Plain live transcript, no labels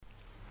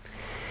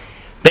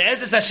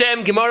Be'ezus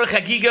Hashem, Gemara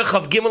Chagiga,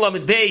 Chav Gimel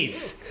Amid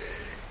Beis.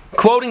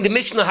 Quoting the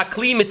Mishnah,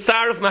 Hakli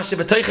Mitzaref Mashe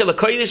B'toiche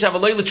L'koidish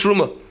Avaloi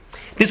L'truma.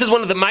 This is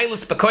one of the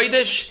Milas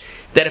B'koidish,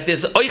 that if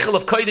there's Oichel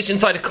of Koidish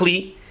inside a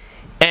Kli,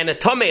 and a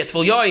Tomei, a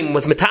Tvul Yoim,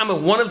 was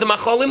Metame one of the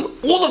Macholim,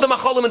 all of the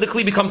Macholim in the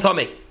Kli become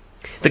Tomei.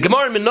 The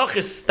Gemara in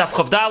Menachos, Daf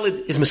Chav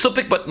Daled, is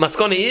Mesupik, but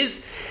Maskona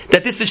is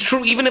that this is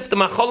true even if the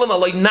Macholim are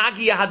like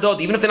Nagi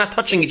Hadod, even if they're not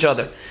touching each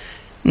other.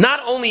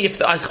 Not only if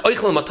the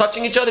Oichlim are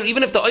touching each other,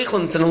 even if the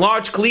Oichlim is in a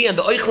large Kli and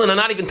the Oichlim are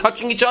not even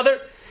touching each other,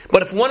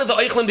 but if one of the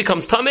Oichlim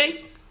becomes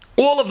Tameh,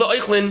 all of the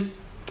Oichlim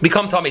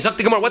become Tameh. Zok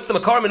the Gemara, what's the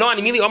Makar Menon?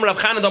 Immediately Omer Rav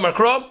Chanan Omer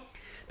Kro.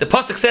 The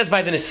Pasuk says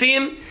by the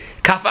Nesim,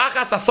 Kaf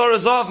Achas Asor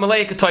Azov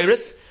Malei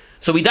Ketoiris.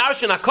 So we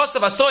darshan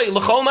Akosav Asoy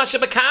L'chol Ma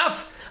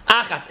Shebekaf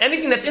Achas.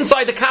 Anything that's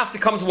inside the Kaf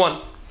becomes one.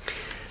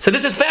 So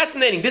this is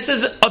fascinating. This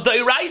is a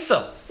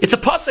Dairaisa. It's a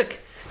Pasuk.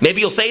 Maybe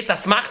you'll say it's a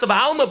smachta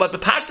b'alma, but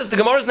b'pashtas the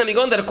Gemara is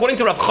namigon that according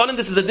to Rav Chanan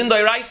this is a din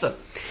d'oraisa,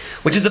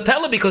 which is a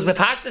pella because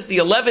b'pashtas the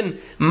 11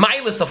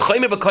 milas of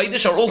chaymer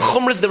b'kodesh are all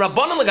chumras the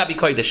rabbanon l'gabi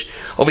kodesh.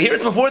 Over here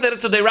it's before that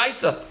it's a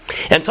d'oraisa,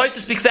 and Toysa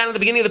speaks out at the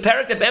beginning of the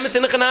parak that b'emes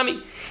in the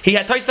chanami.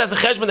 Toysa has a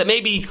cheshbon that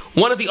maybe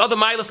one of the other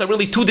milas are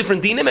really two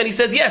different dinim, and he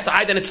says yes,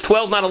 then it's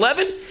 12 not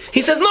 11.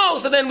 He says no,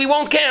 so then we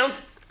won't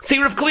count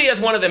Tzir of Kli as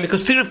one of them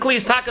because Tzir of Kli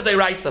is taka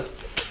d'oraisa.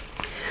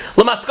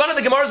 L'maskana,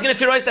 the Gemara is going to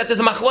theorize that there's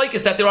a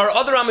machloikis, that there are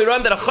other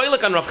amiram that are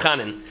choylik on Rav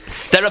Chanan.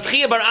 That Rav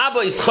Chia bar Abba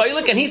is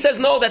choylik, and he says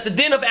no, that the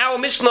din of our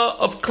Mishnah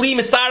of Kli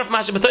Mitzaref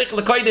Mashe B'toich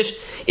L'koidish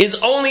is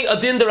only a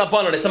din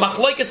d'Rabbanan. It's a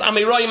machloikis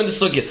amirayim in the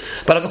sugya.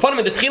 But upon him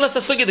in the Tchilas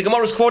sugya, the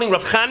Gemara is quoting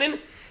Rav Chanan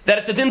that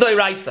it's a din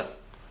d'oraisa.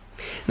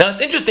 Now it's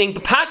interesting,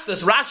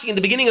 Pashtus, Rashi in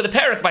the beginning of the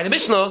parak by the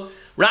Mishnah,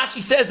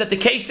 Rashi says that the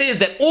case is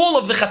that all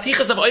of the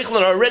chatichas of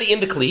Eichlin are already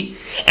in the Kli,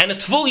 and a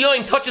Tvul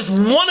Yoim touches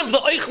one of the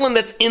Eichlin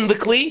that's in the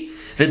Kli,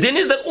 the din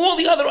is that all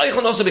the other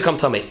Eichlin also become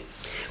Tamei.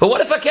 But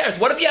what if I care?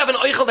 What if you have an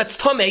Eichel that's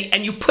Tamei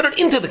and you put it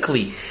into the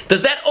Kli?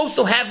 Does that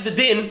also have the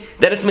din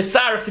that it's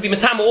Mitzaref to be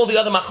Metama all the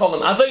other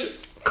Macholim? Azay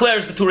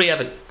declares the Turei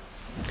Even.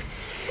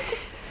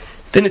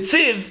 The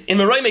Netziv in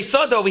Meroy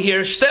Meisad over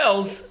here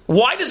tells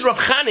why does Rav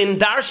Chanan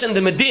darshan the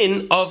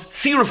medin of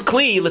Tzir of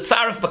Kli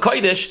L'tzaref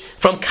B'kodesh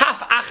from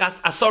Kaf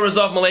Achas Asor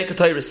Azov Malei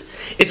Ketoiris?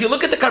 If you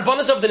look at the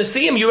Karbonos of the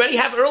Nesim, you already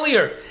have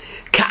earlier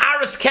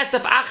Ka'aras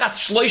Kesef Achas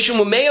Shloishim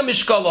Umeya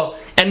Mishkala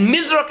and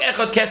Mizrak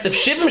Echad Kesef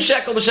Shivim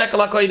Shekel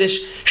B'Shekel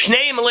HaKodesh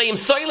Shneim Maleim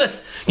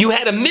Soilis. You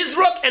had a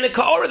Mizrak and a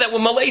Ka'ara that were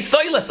Malay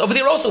Soilis. Over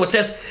there also it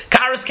says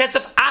Ka'aras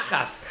Kesef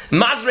Achas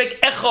Mazrek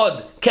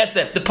Echad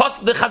Kesef. The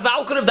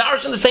Chazal could have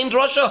darshan the same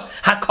drasha.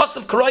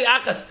 HaKosef Karoi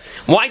Achas.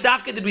 Why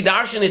Dafka did we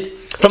darshan it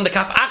from the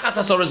Kaf Achas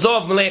Asor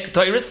Azov Malay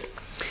Ketoiris?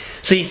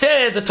 So he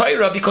says a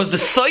Torah because the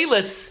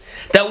Soilis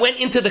that went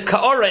into the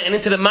Ka'ara and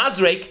into the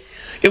Mazrek,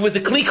 it was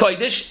the Kli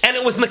Kodesh, and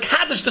it was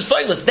Makadish the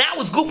Soilus. That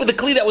was good for the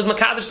Kli that was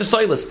Makadish the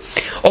Soilus.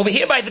 Over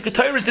here by the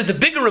Ketairis, there's a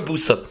bigger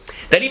Rabusa.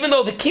 That even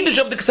though the Kiddush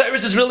of the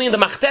Ketairis is really in the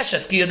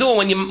Machteshes,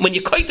 when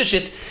you Kodesh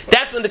it,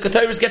 that's when the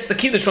Ketairis gets the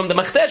Kiddush from the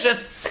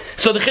Machteshes.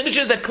 So the Kiddush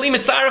is that Kli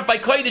Mitzaref by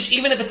Kodesh,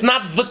 even if it's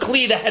not the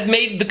Kli that had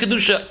made the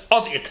Kedusha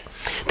of it.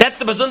 That's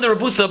the Bazunda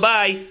Rabusa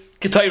by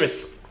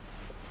Ketairis.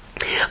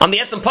 On the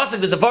Etzem Pasuk,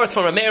 there's a verse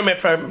from Rameir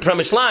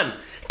Pramishlan.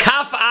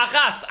 Kaf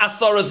Achas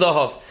Asor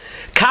Zahav.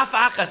 Kaf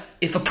Achas,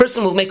 if a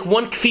person will make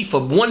one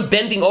kfifa, one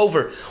bending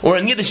over, or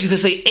in Yiddish, they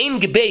say ein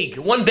gebeig,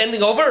 one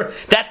bending over,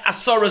 that's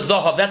Asara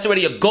Zahav. That's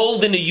already a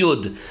golden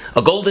yud.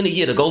 A golden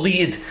yid, a golden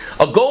yid.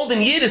 A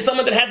golden yid is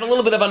someone that has a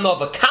little bit of a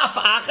nova. Kaf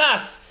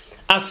Achas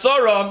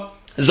Asara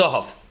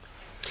Zahav.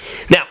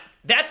 Now,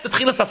 that's the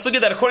Tchilas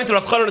HaSugya that according to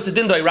Rav Chanan it's a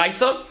din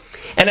d'oraisa.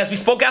 And as we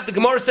spoke out, the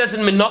Gemara says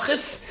in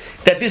Menachos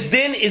that this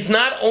din is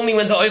not only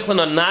when the Eichlin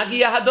are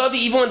Nagi Hadadi,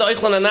 even when the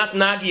Eichlin are not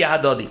Nagi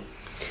Hadadi.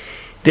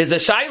 There's a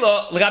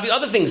Shaila, Lagabi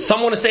other things.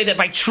 Some want to say that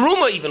by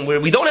Truma even, where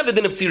we don't have the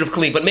din of Tzir of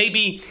Kli, but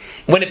maybe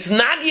when it's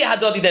Nagi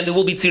Hadadi, then there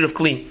will be Tzir of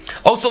Kli.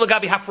 Also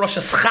Lagabi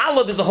Hafroshas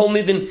Chala, there's a whole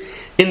nidin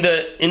in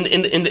the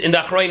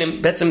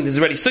Achrayim, there's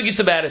already sugis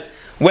about it,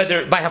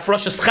 whether by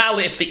Hafroshas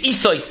Chala, if the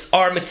Isois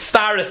are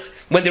Mitzaref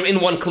when they're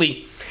in one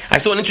Kli. I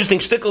saw an interesting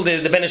shtickle,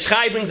 the Ben Ish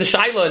Chai brings a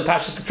Shaila in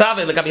Parshas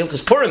Tetzaveh, Lagabi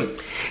Hilchos Purim,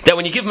 that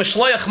when you give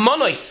Meshloach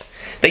Monois,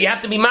 that you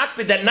have to be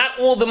makbid that not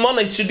all the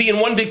monis should be in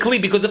one big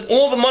kli, because if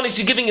all the monis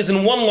you're giving is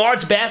in one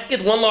large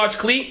basket, one large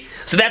kli,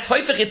 so that's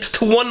hoifich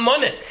to one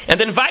money, and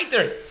then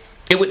weiter,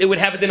 it would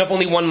have a din of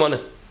only one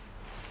money.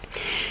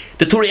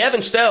 The Turei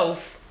Even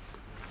tells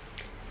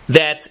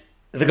that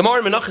the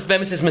Gemara in Menachos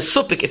Bemis is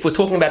mesupik if we're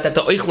talking about that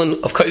the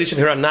Eichlin of Kodesh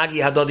here are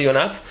Nagi Hadadi or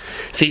not.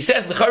 So he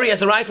says the Chari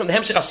has arrived from the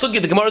Hemshech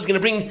HaSugya. The Gemara is going to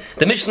bring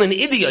the Mishnah in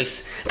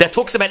Idios that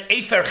talks about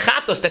Efer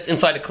Chatos that's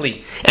inside a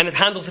Kli, and it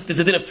handles if there's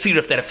a din of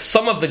Tzirif that if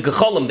some of the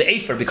Gecholim, the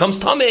Efer, becomes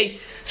Tamei,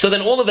 so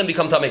then all of them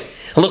become Tamei.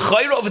 And the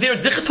Chayra over there,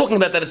 it's talking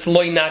about that it's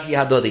Loi Nagi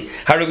Hadadi.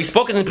 However, we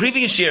spoke in the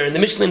previous year in the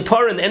Mishnah in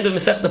Parah, in the end of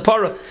Masechta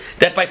Parah,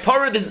 that by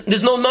Parah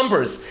there's no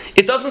numbers.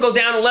 It doesn't go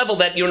down a level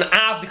that you're an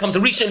Av becomes a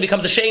Rishon,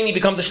 becomes a Sheni,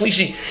 becomes a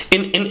Shlishi.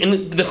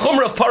 In the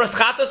Chumrah of Paras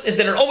Chatos is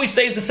that it always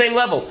stays the same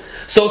level.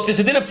 So if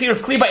there's a din of Tzir of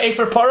Kli by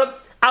Efer Parah,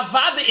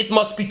 Avada it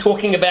must be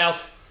talking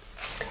about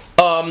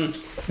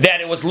that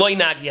it was Loi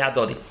Nagi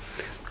Hadodi.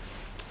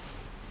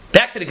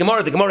 back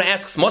to the Gemara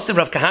asks, Mosiv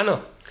Rav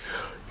Kahana.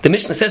 The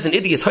Mishnah says in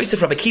Idiyas,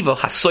 Hoysef Rabbi Akiva,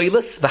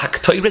 Hasoilis,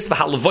 V'haktoiris,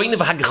 V'halevoine,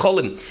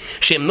 V'hagecholim,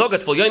 Shem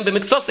Nogat, V'yoyim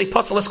B'miksosei,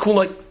 Pasalas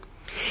Kuloi.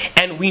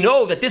 And we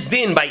know that this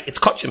din, by its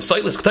kachim,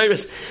 soilis,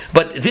 ktoiris,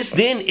 but this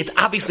din, it's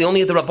obviously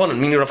only a derabbanan.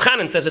 Meaning Rav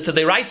Chanan says it's a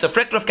deraisa,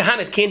 frek Rav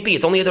Kahana, it can't be,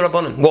 it's only a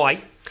derabbanan.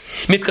 Why?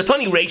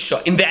 Mitkatoni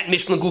Reisha, in that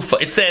Mishnah Gufa,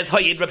 it says,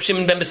 Hayid Rab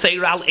Shimon ben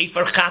Beseir al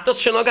Efer Chatas,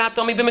 Shenoga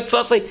Hatomi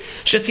b'miksasei,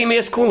 Shetime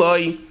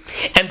Eskuloi.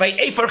 And by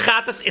Efer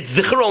Chatas, it's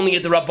zikr only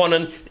a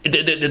derabbanan.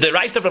 The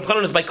rice of Rav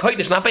Chanan is by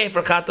Kodesh, not by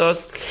Efer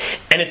Chatas.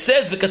 And it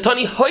says,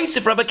 Vikatoni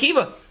Hoysef Rabbi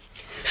Akiva.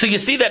 So you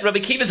see that Rabbi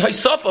Akiva's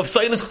Hoysef of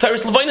soilis,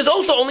 ktoiris, levain is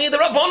also only a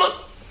derabbanan.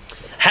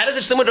 How does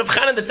it similar to Rav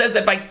Chanan that says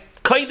that by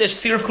Kodesh,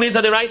 Sir of Kli is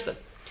a deraisa?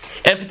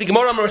 And for the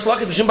Gemara, I'm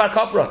Rishlakit V'Shim Bar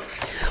Kapra.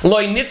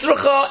 Loi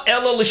nitzrucha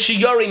ela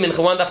l'shiyari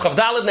mincha. One daf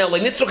chavdalad now. Loi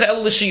nitzrucha ela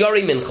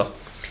l'shiyari mincha.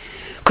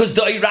 Because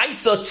the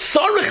deraisa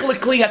tzarich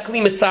l'kli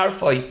hakli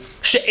mitzarfoi.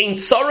 She'ein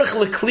tzarich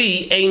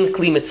l'kli ein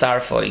kli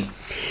mitzarfoi.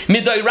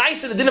 Mid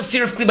deraisa, the din of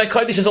Sir of Kli by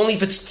Kodesh is only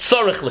if it's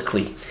tzarich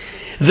l'kli.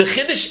 The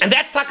chiddush, and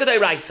that's taka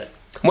deraisa.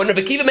 When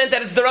Rabbi Akiva meant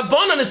that it's the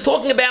Rabbanan is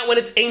talking about when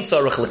it's Ein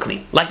Tzarech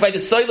L'Kli, like by the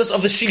soilus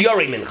of the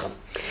Shiyori Mincha.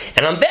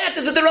 And on that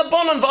is it the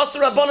Rabbanan, V'asar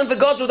Rabbanan,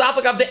 V'gazru,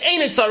 D'afagav, the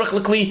Ein Tzarech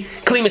L'Kli,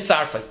 Kli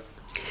Mitzarfei.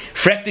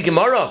 Frek the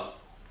Gemara,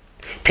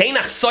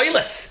 Teinach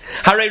soilus.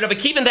 Haray Rabbi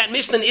Akiva in that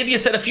Mishnah in Idiyah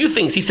said a few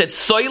things. He said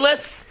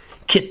soilus,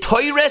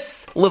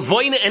 Ketoires,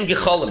 Levoine, and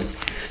Gecholim.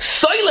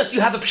 Soilus, you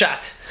have a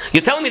pshat.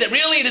 You're telling me that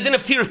really the din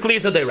of Tir of Kli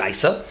is a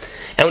deraisa,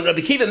 and when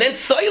Rabbi Akiva meant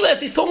soilus,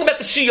 he's talking about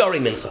the Shiyori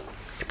Mincha.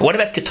 But what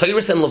about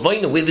Ketairis and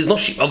Levaina? Where there's no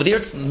sheep over there,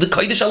 it's the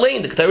Kodesh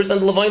Alein, the Ketairis and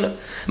the Levaina.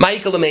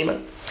 Ma'ikal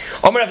Lemeimer.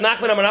 Omer Rav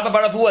Nachman, Amar Rabba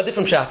Baravu, a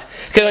different shot.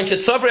 That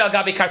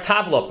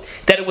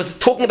it was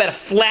talking about a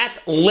flat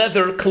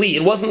leather kli.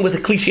 It wasn't with a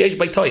cliche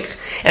by toich.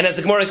 And as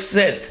the Gemara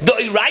says,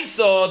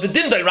 the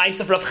din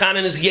Doiraisa for Rav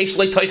Chanan is Yesh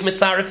Le Toich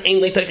Mitzaref,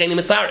 Ein Le Toich Ein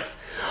Mitzaref.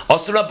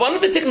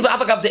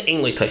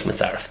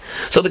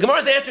 So the Gemara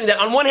is answering that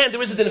on one hand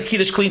there is a din of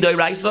Kiddush Kli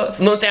Doiraisa,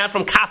 note down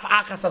from Kaf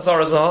Achas Azar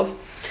Azov.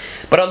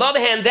 But on the other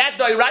hand, that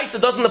Doiraisa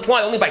doesn't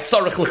apply only by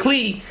Tzarech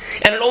L'Kli,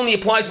 and it only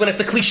applies when it's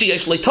a Kli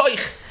Sheyesh Le'toich.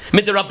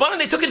 Mid the Rabbanan,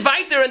 they took it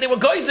weiter, and they were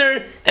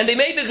geyser, and they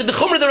made the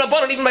Chumra the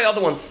Rabbanan even by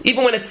other ones,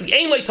 even when it's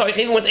Ein Le'toich,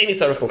 even when it's Ein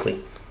Tzarech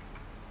L'Kli.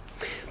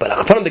 But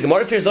upon the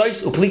Gemara fears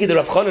Ois, Upligi the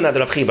Rav Chanan ad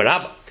Rav Chi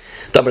Barabba.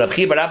 Rav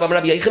Chi Barabba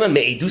Rabbi Yechanan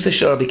me'edusa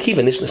shel Rabbi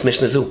Akiva nishnas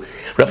Mishnah zu.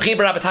 Rav Chi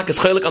Barabba takas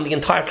cholik on the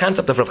entire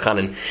concept of Rav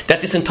Chanan,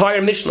 that this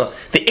entire Mishnah,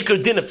 the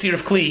Iker Din of Tzir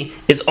of Kli,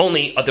 is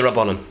only a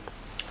Rabbanan.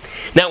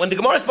 Now, when the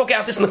Gemara spoke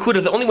out this in the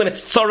Kudah, only when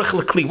it's Tzarech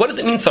L'Kli. What does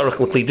it mean Tzarech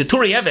L'Kli? The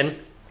Turi Even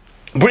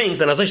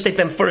brings, and as I state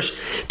them first,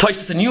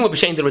 Toisus and Yuma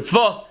b'shein the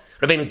Ritzvah,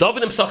 Rabbeinu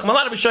David and Pesachim, a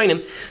lot of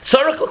Rishonim.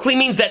 Tzarech L'Kli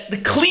means that the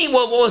Kli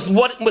was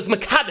what was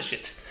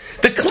Makadashit.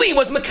 The Kli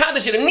was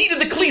Makadashit. It needed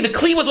the Kli. The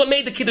Kli was what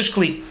made the Kiddush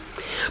Kli.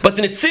 But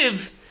the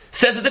Netziv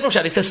says a different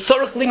shot. He says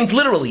Tzarech L'Kli means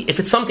literally, if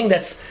it's something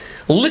that's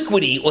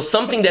liquidy or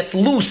something that's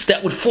loose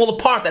that would fall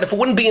apart, that if it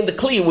wouldn't be in the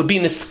Kli, it would be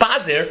in the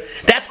spazir,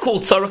 that's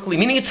called Tzarech L'Kli,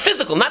 meaning it's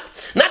physical, not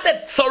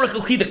that Tzarech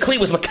L'Kli, the Kli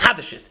was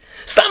Makadashit.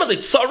 Stam is like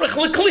Tzarech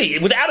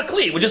L'Kli, without a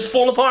Kli, it would just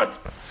fall apart.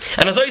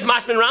 And as always,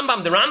 Mashman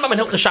Rambam, the Rambam in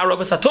Hilchos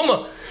Sharovas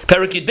Atuma,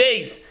 Perek Yud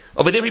Beis,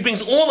 over there he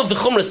brings all of the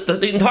Chumras,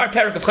 the entire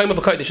Perek of Chayma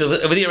B'Kodesh,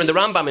 over there in the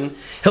Rambam in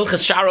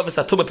Hilchos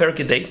Sharovas Atuma, Perek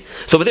Yud Beis.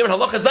 So over there in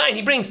Halacha Zayin,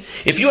 he brings,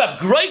 if you have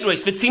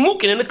groigros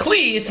v'tzimukin in a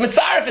Kli, it's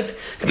mitzaref,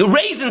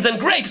 raisins and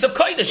grapes of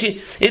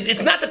Kodesh.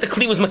 It's not that the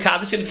Kli was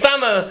Makadash, it's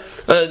tam a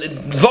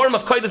dvarim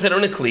of Kodesh that are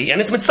in a Kli,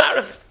 and it's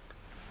mitzaref.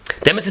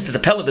 The Emesis is a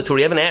pellet that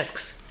Turi Even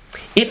asks,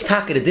 if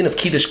Taka the din of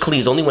Kiddush Kli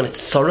is only when it's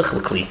Tzarech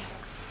L'Kli.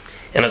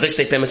 And as I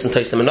state Bemis and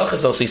Toysam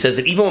Menachas also, he says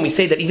that even when we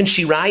say that even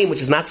Shirayim,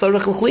 which is not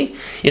Tzarech L'Kli,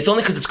 it's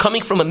only because it's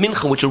coming from a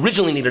Mincha, which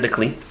originally needed a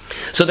Kli.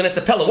 So then it's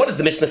a pellet. What is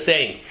the Mishnah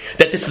saying?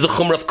 That this is a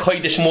Chumrah of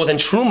Kodesh more than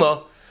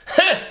Truma?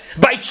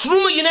 By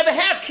Truma you never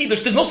have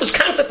Kiddush. There's no such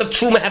concept of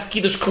Truma have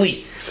Kiddush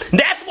Kli.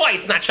 That's why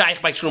it's not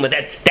Shaykh by Truma.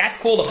 That's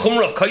called a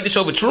Chumrah of Kodesh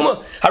over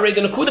Truma. Hooray,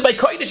 the Nakuda by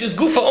Kodesh is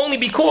Gufa only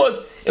because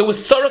it was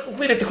Tzarech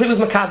L'Kli that the Kli was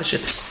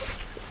Makadashit.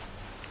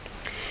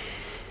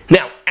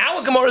 Now,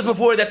 our Gemara is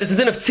before that there's a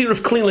din of Tzir of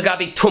Kli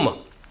L'gabi Tuma.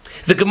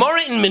 The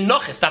Gemara in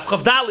Menachos, Daf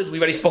Chav Dalid, we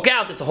already spoke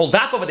out, it's a whole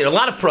daf over there, a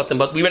lot of pratim,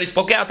 but we already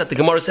spoke out that the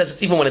Gemara says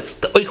it's even when it's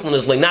the Oichlin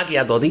is Leinagi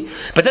Adodi.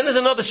 But then there's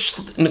another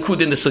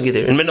Nakud in the Sugi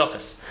there, in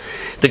Menachos.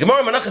 The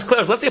Gemara in Menachos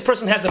clears, let's say a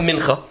person has a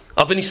mincha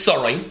of an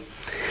Isarim,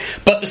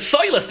 but the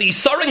soilus, the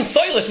Isarim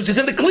soilus, which is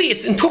in the Kli,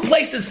 it's in two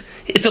places.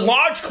 It's a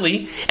large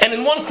Kli, and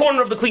in one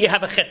corner of the Kli you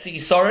have a Chetzi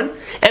Isarim,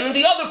 and in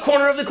the other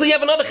corner of the Kli you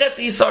have another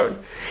Chetzi Isarim.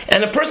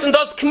 And a person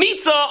does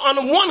Kmitza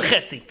on one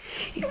Chetzi.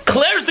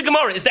 Clears the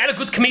Gemara, is that a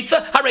good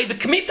Kmitza? Hooray, the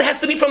Kmitza has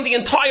to be from the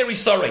entire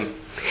Isarim.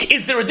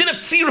 Is there a din of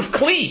Tzir of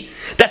Kli,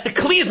 that the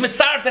Kli is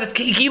Mitzaref, that it's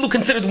Kilu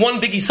considered one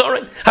big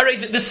Isarim? Hooray,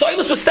 the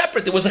soilus was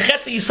separate. There was a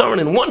Chetzi Isarim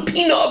in one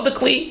Pina of the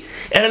Kli,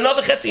 and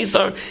another Chetzi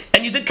Isarim.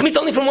 And you did Kmitza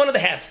only from one of the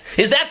halves.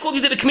 Is that called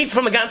you did a Kmitza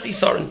from a Ganzi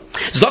Isarim?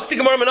 Zok the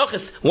Gemara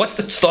Menachos, what's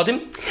the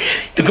Tzodim?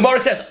 The Gemara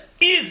says,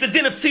 is the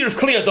din of Tzir of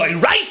Kli a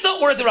Doiraisa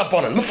or a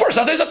Rabbanan? First,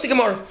 as I Zok the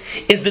Gemara,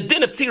 is the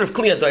din of Tzir of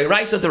Kli a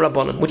Doiraisa or the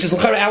Rabbanan? Which is our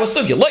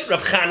sugya. Like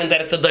Rav Chanan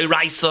that it's a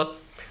Doiraisa.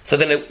 So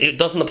then it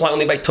doesn't apply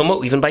only by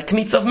Tumah, even by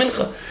Kmitza of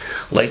Mincha.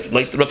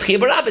 Like Rav Chia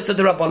Barabba said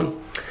the Rabbanim.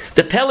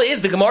 The Pella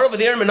is, the Gemara over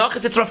there in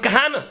Menachos, it's Rav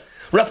Kahana.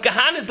 Rav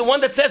Kahana is the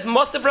one that says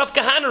Mosav Rav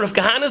Kahana. Rav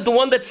Kahana is the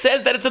one that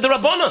says that it's a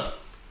Rabbanim.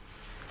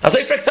 As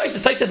I read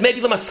Taisus says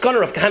maybe the Maskana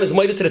Rav Kahana is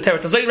moided to the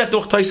Teretz. As I read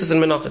durch Taisus in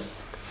Menachos.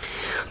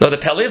 Now the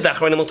Pella is, the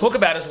Achronim we'll talk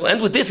about it, we'll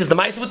end with this, is the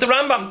Maisa with the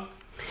Rambam.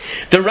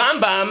 The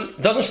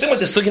Rambam doesn't stick with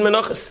the Sugin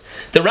Menachos.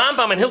 The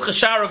Rambam in Hilchas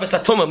Shara of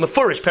Esatuma,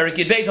 Mefurish, Perik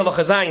Yud Beis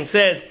Halacha Zayin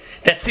says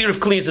that Tzir of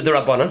Kli is a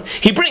Derabanan.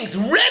 He brings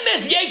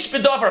Remez Yesh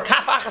Bedavar,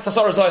 Kaf Achas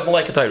Asar Zayv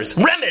Malaika Tairis.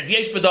 Remez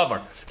Yesh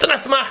Bedavar. It's an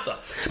Asmachta.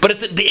 But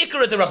it's the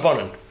Ikar of the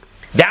Rabbanan.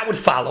 That would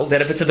follow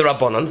that if it's a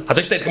Derabanan, as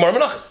I said, Gemara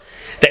Menachos,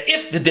 that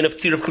if the din of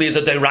Tzir of Kli is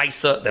a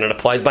Deraisa, then it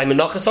applies by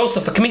Menachos also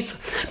for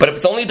Kmitza. But if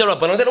it's only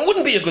Derabanan, then it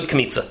wouldn't be a good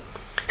Kmitza.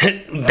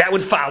 That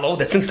would follow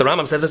that since the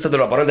Rambam says this to the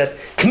Rabbanan, that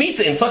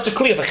Kmitza in such a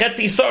Kli of a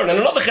Chetzi Yisar and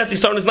another Chetzi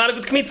Yisar is not a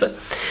good Kmitza.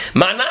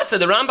 Ma'anasa,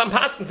 the Rambam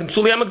paskins in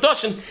Psuli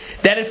HaMikdashin,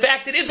 that in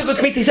fact it is a good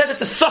Kmitza. He says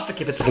it's a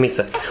suffix if it's a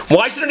Kmitza.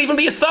 Why should it even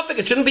be a suffix?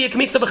 It shouldn't be a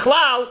Kmitza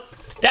B'chlal.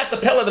 That's a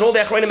Pella that all the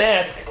Achronim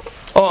ask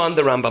on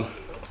the Rambam.